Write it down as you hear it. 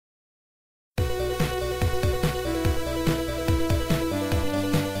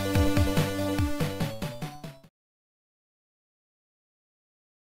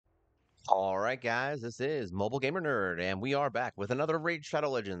All right, guys, this is Mobile Gamer Nerd, and we are back with another Raid Shadow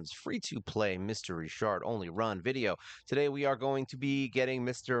Legends free-to-play mystery shard only run video. Today we are going to be getting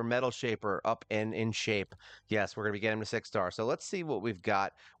Mr. Metalshaper up and in shape. Yes, we're going to be getting him to 6-star. So let's see what we've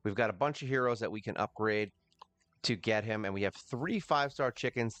got. We've got a bunch of heroes that we can upgrade to get him, and we have 3 5-star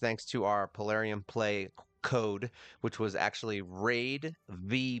chickens thanks to our Polarium Play code, which was actually Raid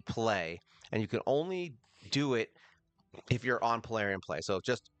V Play, and you can only do it if you're on Polarium Play. So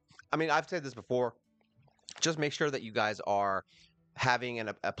I've said this before, just make sure that you guys are having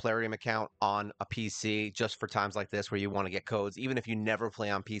a Polarium account on a PC just for times like this where you want to get codes. Even if you never play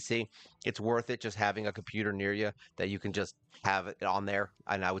on PC, it's worth it just having a computer near you that you can just have it on there.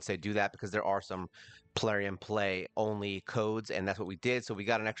 And I would say do that because there are some Polarium Play only codes, and that's what we did. So we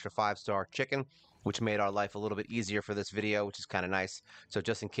got an extra 5-star chicken, which made our life a little bit easier for this video, which is kind of nice. So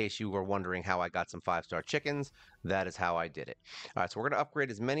just in case you were wondering how I got some 5-star chickens, that is how I did it. All right, so we're going to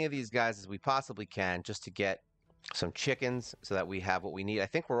upgrade as many of these guys as we possibly can just to get some chickens so that we have what we need. I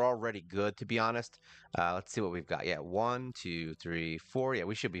think we're already good, to be honest. Let's see what we've got. Yeah, 1, 2, 3, 4. Yeah,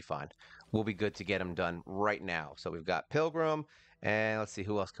 we should be fine. We'll be good to get them done right now. So we've got Pilgrim, and let's see,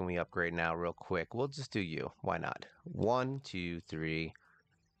 who else can we upgrade now real quick? We'll just do you. Why not? 1, 2, 3,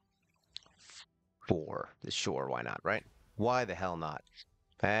 4. Sure, why not, right? Why the hell not?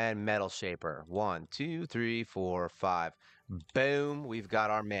 And Metalshaper. 1, 2, 3, 4, 5. Boom, we've got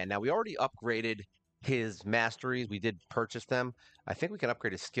our man. Now, we already upgraded his masteries. We did purchase them. I think we can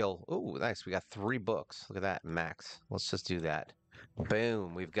upgrade his skill. Oh, nice. We got 3 books. Look at that, max. Let's just do that.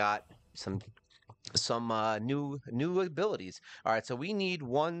 Boom, we've got some new abilities. All right, so we need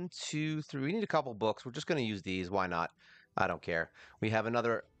 1, 2, 3. We need a couple books. We're just going to use these. Why not? I don't care. We have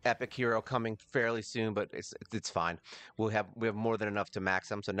another epic hero coming fairly soon, but it's fine. We have more than enough to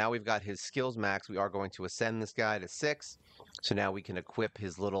max him. So now we've got his skills max. We are going to ascend this guy to 6. So now we can equip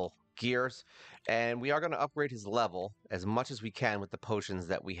his little gears, and we are going to upgrade his level as much as we can with the potions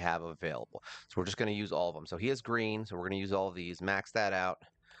that we have available. So we're just going to use all of them. So he is green, so we're going to use all of these. Max that out.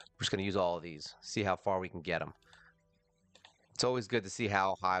 We're just going to use all of these. See how far we can get him. It's always good to see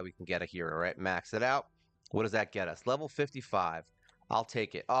how high we can get a hero, right? Max it out. What does that get us? Level 55. I'll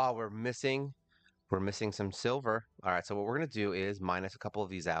take it. Oh, we're missing some silver. All right, so what we're going to do is minus a couple of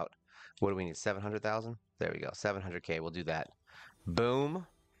these out. What do we need? 700,000? There we go. 700K. We'll do that. Boom.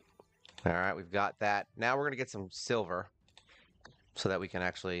 All right, we've got that. Now we're going to get some silver so that we can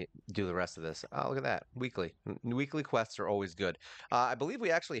actually do the rest of this. Oh, look at that. Weekly quests are always good. I believe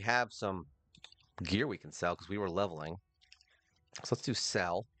we actually have some gear we can sell because we were leveling. So let's do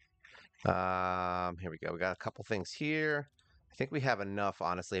sell. Here we go. We got a couple things here. I think we have enough,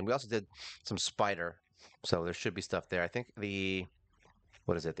 honestly. And we also did some spider, so there should be stuff there. I think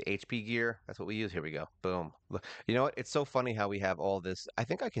what is it? The HP gear. That's what we use. Here we go. Boom. Look, you know what? It's so funny how we have all this. I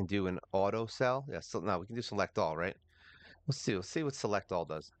think I can do an auto sell. Yeah. So no, we can do select all, right? Let's see. Let's see what select all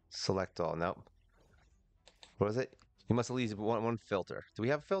does. Select all. Nope. What is it? You must at least one filter. Do we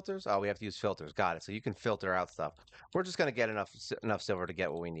have filters? Oh, we have to use filters. Got it. So you can filter out stuff. We're just gonna get enough silver to get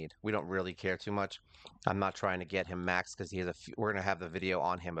what we need. We don't really care too much. I'm not trying to get him max because he has we're gonna have the video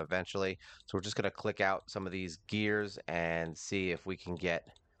on him eventually. So we're just gonna click out some of these gears and see if we can get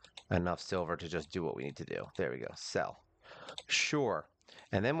enough silver to just do what we need to do. There we go. Sell. Sure.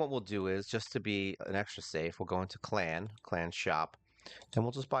 And then what we'll do is, just to be an extra safe, we'll go into clan shop, and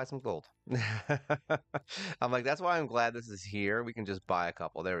we'll just buy some gold. I'm like, that's why I'm glad this is here. We can just buy a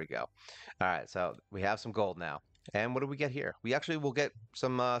couple. There we go. All right, so we have some gold now. And what do we get here? We actually will get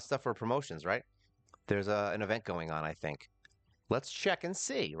some stuff for promotions, right? There's an event going on, I think. Let's check and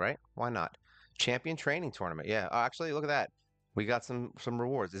see, right? Why not? Champion training tournament. Yeah, actually, look at that. We got some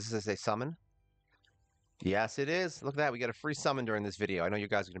rewards. Is this a summon? Yes, it is. Look at that. We get a free summon during this video. I know you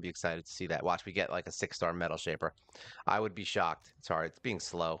guys are going to be excited to see that. Watch, we get like a 6-star Metalshaper. I would be shocked. Sorry, it's being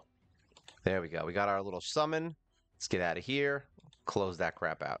slow. There we go. We got our little summon. Let's get out of here. Close that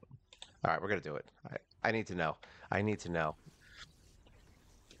crap out. All right, we're going to do it. I need to know. I need to know.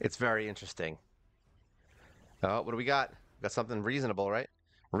 It's very interesting. Oh, what do we got? Got something reasonable, right?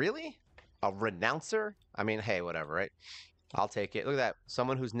 Really? A renouncer? I mean, hey, whatever, right? I'll take it. Look at that.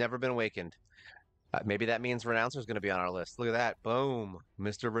 Someone who's never been awakened. Maybe that means Renouncer is going to be on our list. Look at that. Boom.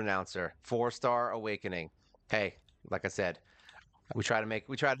 Mr. Renouncer. 4-star awakening. Hey, like I said, we try to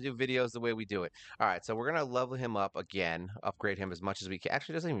do videos the way we do it. All right, so we're going to level him up again, upgrade him as much as we can.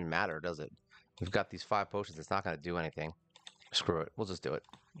 Actually, it doesn't even matter, does it? We've got these 5 potions. It's not going to do anything. Screw it. We'll just do it.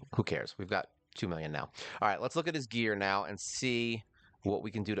 Who cares? We've got 2 million now. All right, let's look at his gear now and see what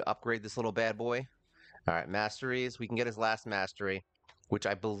we can do to upgrade this little bad boy. All right, masteries. We can get his last mastery, which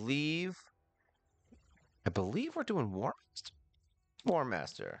I believe we're doing War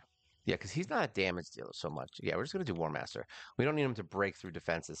Master. Yeah, because he's not a damage dealer so much. Yeah, we're just going to do War Master. We don't need him to break through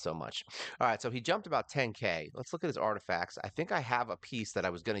defenses so much. All right, so he jumped about 10K. Let's look at his artifacts. I think I have a piece that I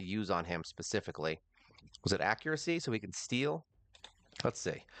was going to use on him specifically. Was it accuracy so he can steal? Let's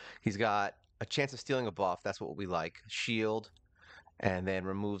see. He's got a chance of stealing a buff. That's what we like. Shield, and then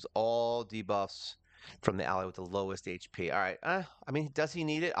removes all debuffs from the ally with the lowest HP. All right. I mean, does he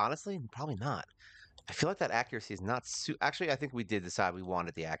need it? Honestly, probably not. I feel like that accuracy is not actually, I think we did decide we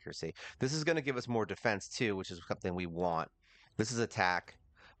wanted the accuracy. This is going to give us more defense too, which is something we want. This is attack.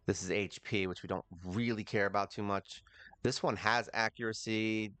 This is HP, which we don't really care about too much. This one has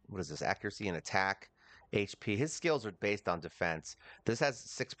accuracy. What is this? Accuracy and attack. HP. His skills are based on defense. This has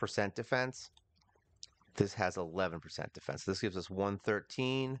 6% defense. This has 11% defense. This gives us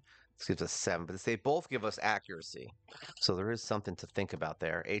 113. This gives us 7. But they both give us accuracy. So there is something to think about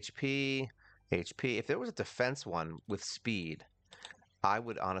there. HP. If there was a defense one with speed, I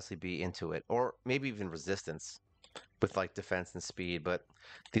would honestly be into it. Or maybe even resistance with like defense and speed, but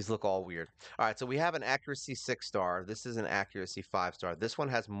these look all weird. All right, so we have an accuracy 6-star. This is an accuracy 5-star. This one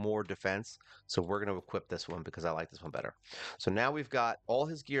has more defense, so we're going to equip this one because I like this one better. So now we've got all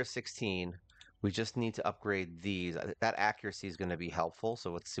his gear 16. We just need to upgrade these. That accuracy is going to be helpful,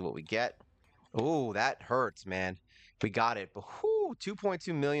 so let's see what we get. Oh, that hurts, man. We got it, but whoo,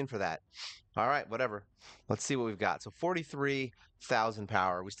 2.2 million for that. All right, whatever. Let's see what we've got. So 43,000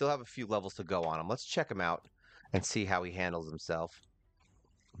 power. We still have a few levels to go on him. Let's check him out and see how he handles himself.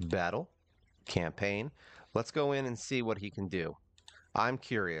 Battle, campaign. Let's go in and see what he can do. I'm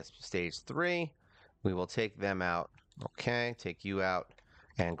curious. Stage 3, we will take them out. Okay, take you out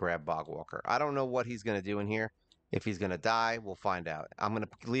and grab Bogwalker. I don't know what he's going to do in here. If he's going to die, we'll find out. I'm going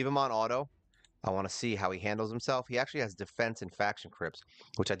to leave him on auto. I want to see how he handles himself. He actually has defense and faction crypts,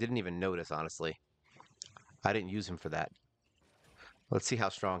 which I didn't even notice, honestly. I didn't use him for that. Let's see how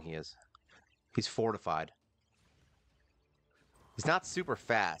strong he is. He's fortified. He's not super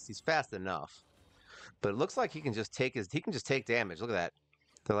fast. He's fast enough. But it looks like he can just take damage. Look at that.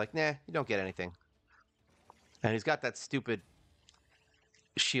 They're like, nah, you don't get anything. And he's got that stupid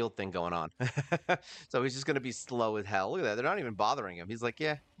shield thing going on. So he's just going to be slow as hell. Look at that. They're not even bothering him. He's like,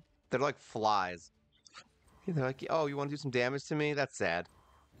 yeah. They're like flies. They're like, oh, you want to do some damage to me? That's sad.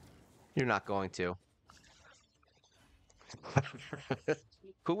 You're not going to.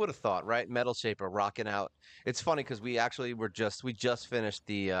 Who would have thought, right? Metalshaper rocking out. It's funny because we just finished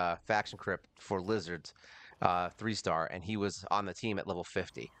the faction crypt for Lizards, 3-star, and he was on the team at level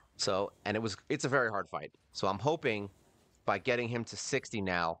 50. So, and it's a very hard fight. So I'm hoping by getting him to 60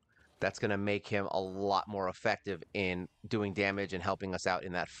 now, that's going to make him a lot more effective in doing damage and helping us out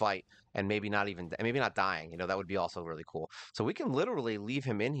in that fight, and maybe not dying. That would be also really cool. So we can literally leave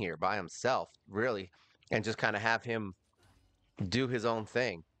him in here by himself, really, and just kind of have him do his own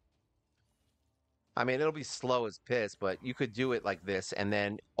thing. I mean, it'll be slow as piss, but you could do it like this, and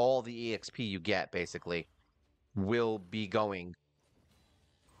then all the EXP you get, basically, will be going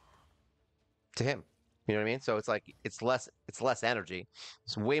to him. You know what I mean? So it's like it's less energy.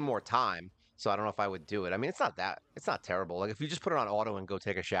 It's way more time. So I don't know if I would do it. I mean, it's not terrible. Like if you just put it on auto and go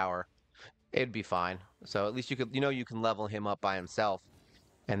take a shower, it'd be fine. So at least you can level him up by himself,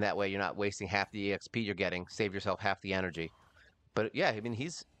 and that way you're not wasting half the EXP you're getting. Save yourself half the energy. But yeah, I mean,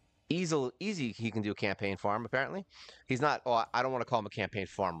 he's easy. He can do a campaign farm. Apparently, he's not. Oh, I don't want to call him a campaign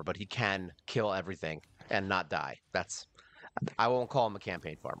farmer, but he can kill everything and not die. I won't call him a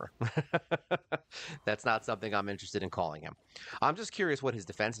campaign farmer. That's not something I'm interested in calling him. I'm just curious what his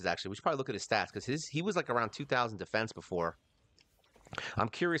defense is actually. We should probably look at his stats because he was like around 2,000 defense before. I'm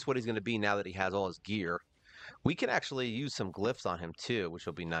curious what he's going to be now that he has all his gear. We can actually use some glyphs on him too, which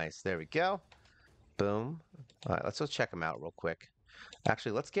will be nice. There we go. Boom. All right, let's go check him out real quick.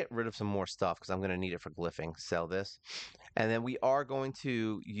 Actually, let's get rid of some more stuff because I'm going to need it for glyphing. Sell this. And then we are going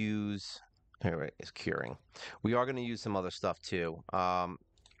to use... Here it is, curing. We are going to use some other stuff too. I'm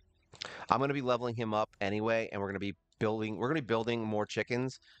going to be leveling him up anyway, and we're going to be building more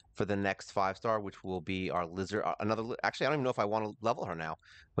chickens for the next 5-star, which will be our lizard. Actually, I don't even know if I want to level her now.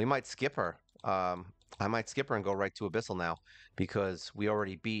 We might skip her. I might skip her and go right to Abyssal now because we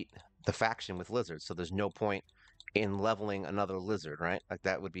already beat the faction with lizards, so there's no point in leveling another lizard, right? Like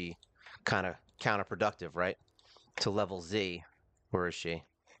that would be kind of counterproductive, right? To level Z. Where is she?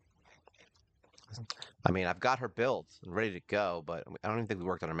 I mean, I've got her built and ready to go, but I don't even think we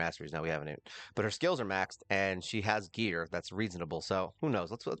worked on her masteries. No, we haven't even. But her skills are maxed, and she has gear that's reasonable. So who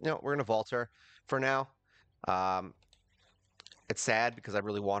knows? We're gonna vault her for now. It's sad because I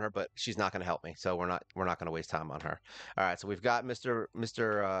really want her, but she's not gonna help me. So we're not gonna waste time on her. All right. So we've got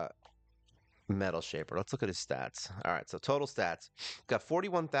Mr. Metalshaper. Let's look at his stats. All right, so total stats. Got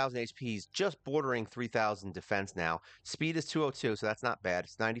 41,000 HP. He's just bordering 3,000 defense now. Speed is 202, so that's not bad.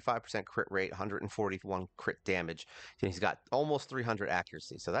 It's 95% crit rate, 141 crit damage. And he's got almost 300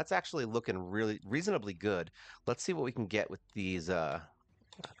 accuracy. So that's actually looking really reasonably good. Let's see what we can get with these. I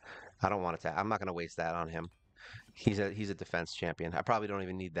don't want to. I'm not going to waste that on him. He's a defense champion. I probably don't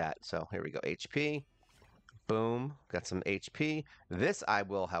even need that. So here we go. HP. Boom, got some HP. This I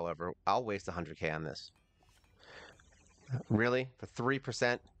will, however, I'll waste 100k on this. Really? For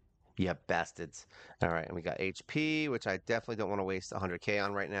 3%? You bastards. All right, and we got HP, which I definitely don't want to waste 100k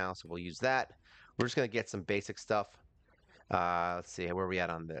on right now, so we'll use that. We're just going to get some basic stuff. Let's see, where are we at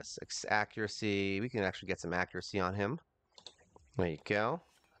on this? Accuracy. We can actually get some accuracy on him. There you go.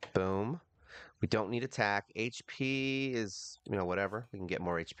 Boom. We don't need attack. HP is, whatever. We can get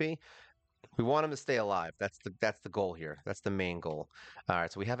more HP. We want him to stay alive. That's the goal here. That's the main goal. All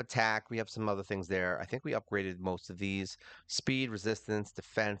right, so we have attack. We have some other things there. I think we upgraded most of these. Speed, resistance,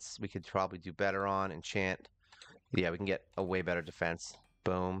 defense. We could probably do better on. Enchant. Yeah, we can get a way better defense.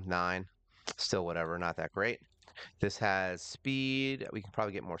 Boom, 9. Still whatever, not that great. This has speed. We can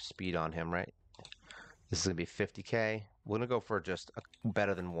probably get more speed on him, right? This is going to be 50k. We're going to go for just a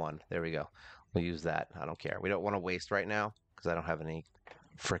better than 1. There we go. We'll use that. I don't care. We don't want to waste right now because I don't have any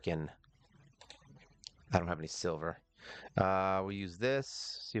freaking... I don't have any silver. We'll use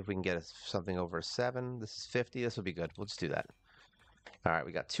this. See if we can get something over 7. This is 50. This will be good. We'll just do that. All right,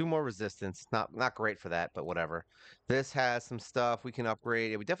 we got 2 more resistance. Not great for that, but whatever. This has some stuff we can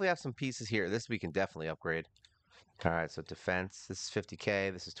upgrade. Yeah, we definitely have some pieces here. This we can definitely upgrade. All right, so defense. This is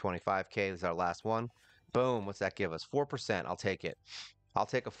 50k. This is 25k. This is our last one. Boom. What's that give us? 4%. I'll take it. I'll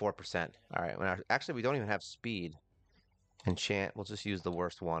take a 4%. All right. Actually, we don't even have speed. Enchant, we'll just use the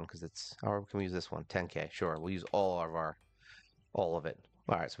worst one because it's, or can we use this one? 10k, sure. We'll use all of it.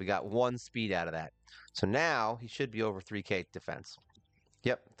 All right, so we got 1 speed out of that. So now he should be over 3k defense.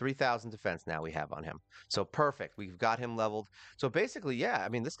 Yep, 3,000 defense now we have on him. So perfect, we've got him leveled. So basically, yeah, I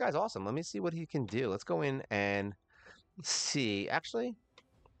mean, this guy's awesome. Let me see what he can do. Let's go in and see. Actually,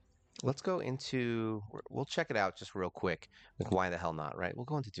 let's go into, we'll check it out just real quick. Like, why the hell not, right? We'll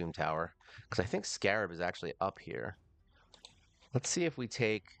go into Doom Tower because I think Scarab is actually up here. Let's see if we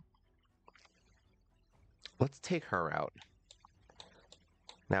let's take her out.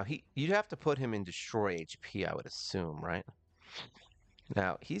 Now, you'd have to put him in Destroy HP, I would assume, right?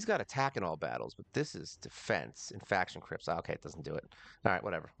 Now, he's got attack in all battles, but this is defense in faction crypts. Okay, it doesn't do it. All right,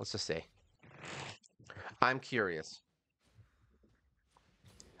 whatever. Let's just see. I'm curious.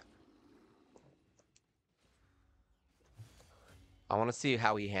 I want to see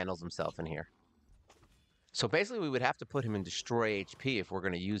how he handles himself in here. So basically, we would have to put him in Destroy HP if we're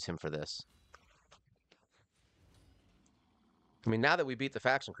going to use him for this. I mean, now that we beat the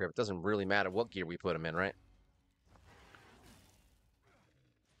faction crypt, it doesn't really matter what gear we put him in, right?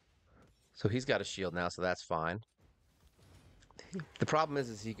 So he's got a shield now, so that's fine. The problem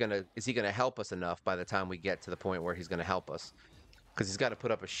is he gonna help us enough by the time we get to the point where he's gonna help us? Because he's got to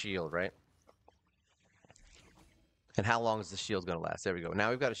put up a shield, right? And how long is the shield gonna last? There we go. Now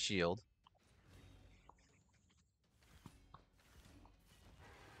we've got a shield.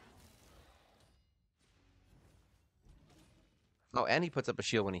 Oh, and he puts up a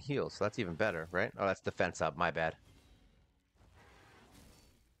shield when he heals, so that's even better, right? Oh, that's defense up. My bad.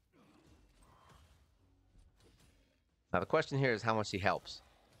 Now the question here is how much he helps.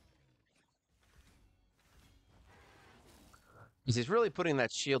 He's really putting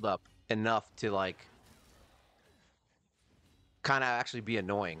that shield up enough to, like, kind of actually be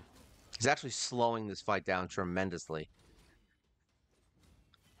annoying. He's actually slowing this fight down tremendously.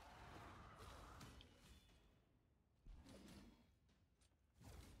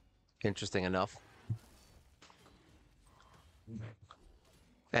 Interesting enough.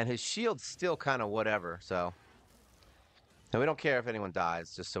 And his shield's still kind of whatever, so. And we don't care if anyone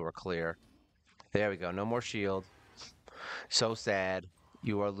dies, just so we're clear. There we go, no more shield. So sad.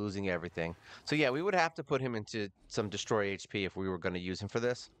 You are losing everything. So yeah, we would have to put him into some Destroy HP if we were going to use him for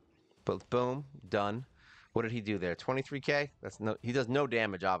this. But boom, done. What did he do there? 23k? He does no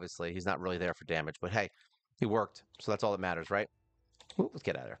damage, obviously. He's not really there for damage, but hey, he worked. So that's all that matters, right? Ooh, let's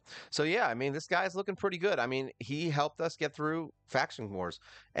get out of there. So yeah, I mean, this guy's looking pretty good. I mean, he helped us get through faction wars,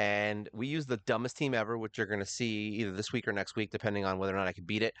 and we used the dumbest team ever, which you're going to see either this week or next week, depending on whether or not I can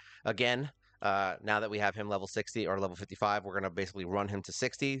beat it again. Now that we have him level 60 or level 55, we're going to basically run him to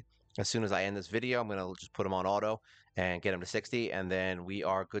 60. As soon as I end this video, I'm going to just put him on auto and get him to 60, and then we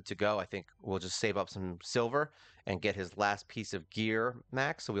are good to go. I think we'll just save up some silver and get his last piece of gear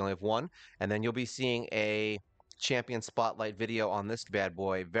max, so we only have 1, and then you'll be seeing a champion spotlight video on this bad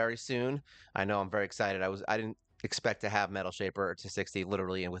boy very soon. I know I'm very excited. I didn't expect to have Metalshaper to 60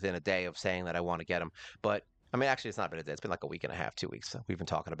 literally within a day of saying that I want to get him. But I mean, actually, it's not been a day. It's been like a week and a half, 2 weeks. We've been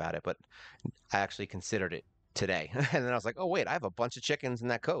talking about it, but I actually considered it today. And then I was like, oh, wait, I have a bunch of chickens in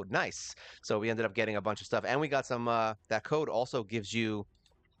that code. Nice. So we ended up getting a bunch of stuff. And we got some, that code also gives you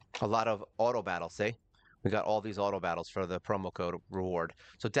a lot of auto battles. See, we got all these auto battles for the promo code reward.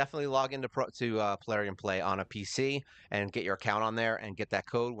 So definitely log into Plarium Play on a PC and get your account on there and get that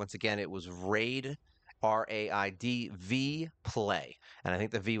code. Once again, it was RAID. RAID play. And I think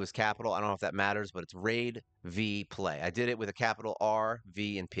the V was capital. I don't know if that matters, but it's RAID V play. I did it with a capital R,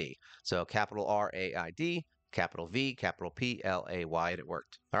 V, and P. So capital RAID, capital V, capital PLAY, and it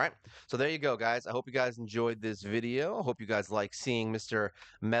worked. All right. So there you go, guys. I hope you guys enjoyed this video. I hope you guys like seeing Mr.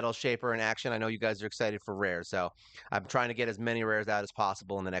 Metalshaper in action. I know you guys are excited for rares. So I'm trying to get as many rares out as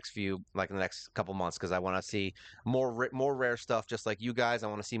possible in the next couple months, because I want to see more rare stuff just like you guys. I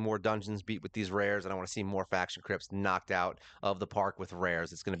want to see more dungeons beat with these rares, and I want to see more faction crypts knocked out of the park with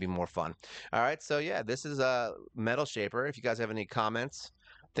rares. It's going to be more fun. All right. So yeah, this is Metalshaper. If you guys have any comments,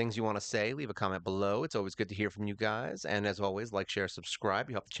 things you want to say, leave a comment below. It's always good to hear from you guys. And as always, like, share, subscribe.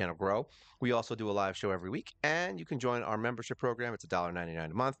 You help the channel grow. We also do a live show every week, and you can join our membership program. It's $1.99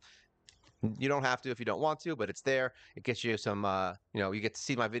 a month. You don't have to if you don't want to, but it's there. It gets you some, you get to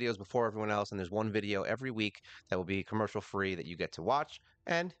see my videos before everyone else, and there's one video every week that will be commercial free that you get to watch,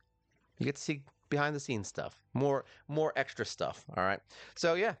 and you get to see behind the scenes stuff, more extra stuff. All right.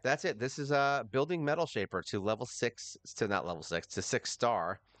 So yeah, that's it. This is building Metalshaper to level 6 to not level 6 to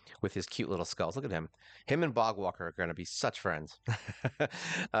 6-star with his cute little skulls. Look at him. Him and Bogwalker are going to be such friends.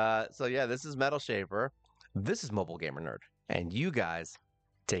 So yeah, this is Metalshaper. This is Mobile Gamer Nerd, and you guys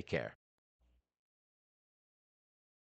take care.